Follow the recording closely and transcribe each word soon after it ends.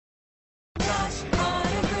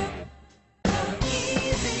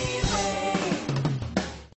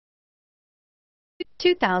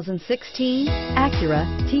2016 Acura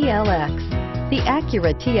TLX. The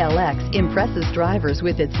Acura TLX impresses drivers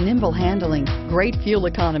with its nimble handling, great fuel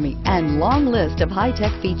economy, and long list of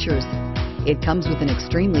high-tech features. It comes with an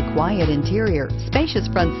extremely quiet interior, spacious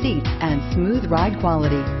front seats, and smooth ride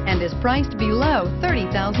quality, and is priced below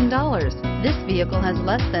 $30,000. This vehicle has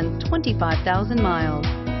less than 25,000 miles.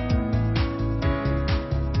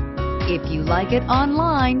 If you like it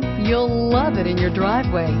online, you'll love it in your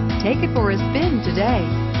driveway. Take it for a spin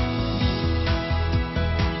today.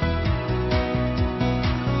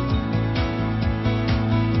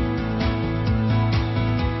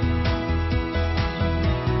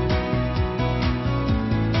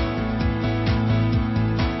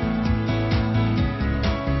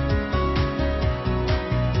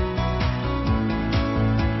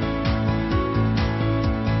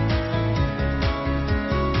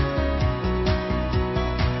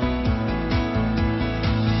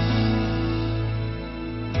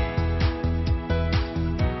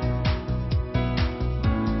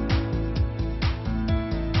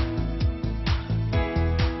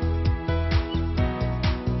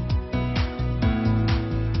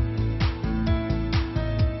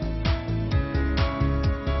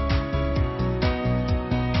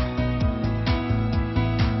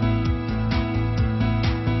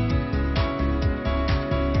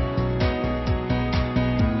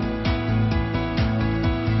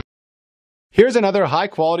 Here's another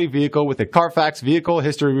high-quality vehicle with a Carfax Vehicle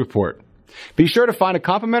History Report. Be sure to find a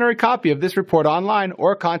complimentary copy of this report online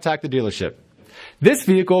or contact the dealership. This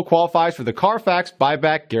vehicle qualifies for the Carfax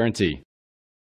Buyback Guarantee.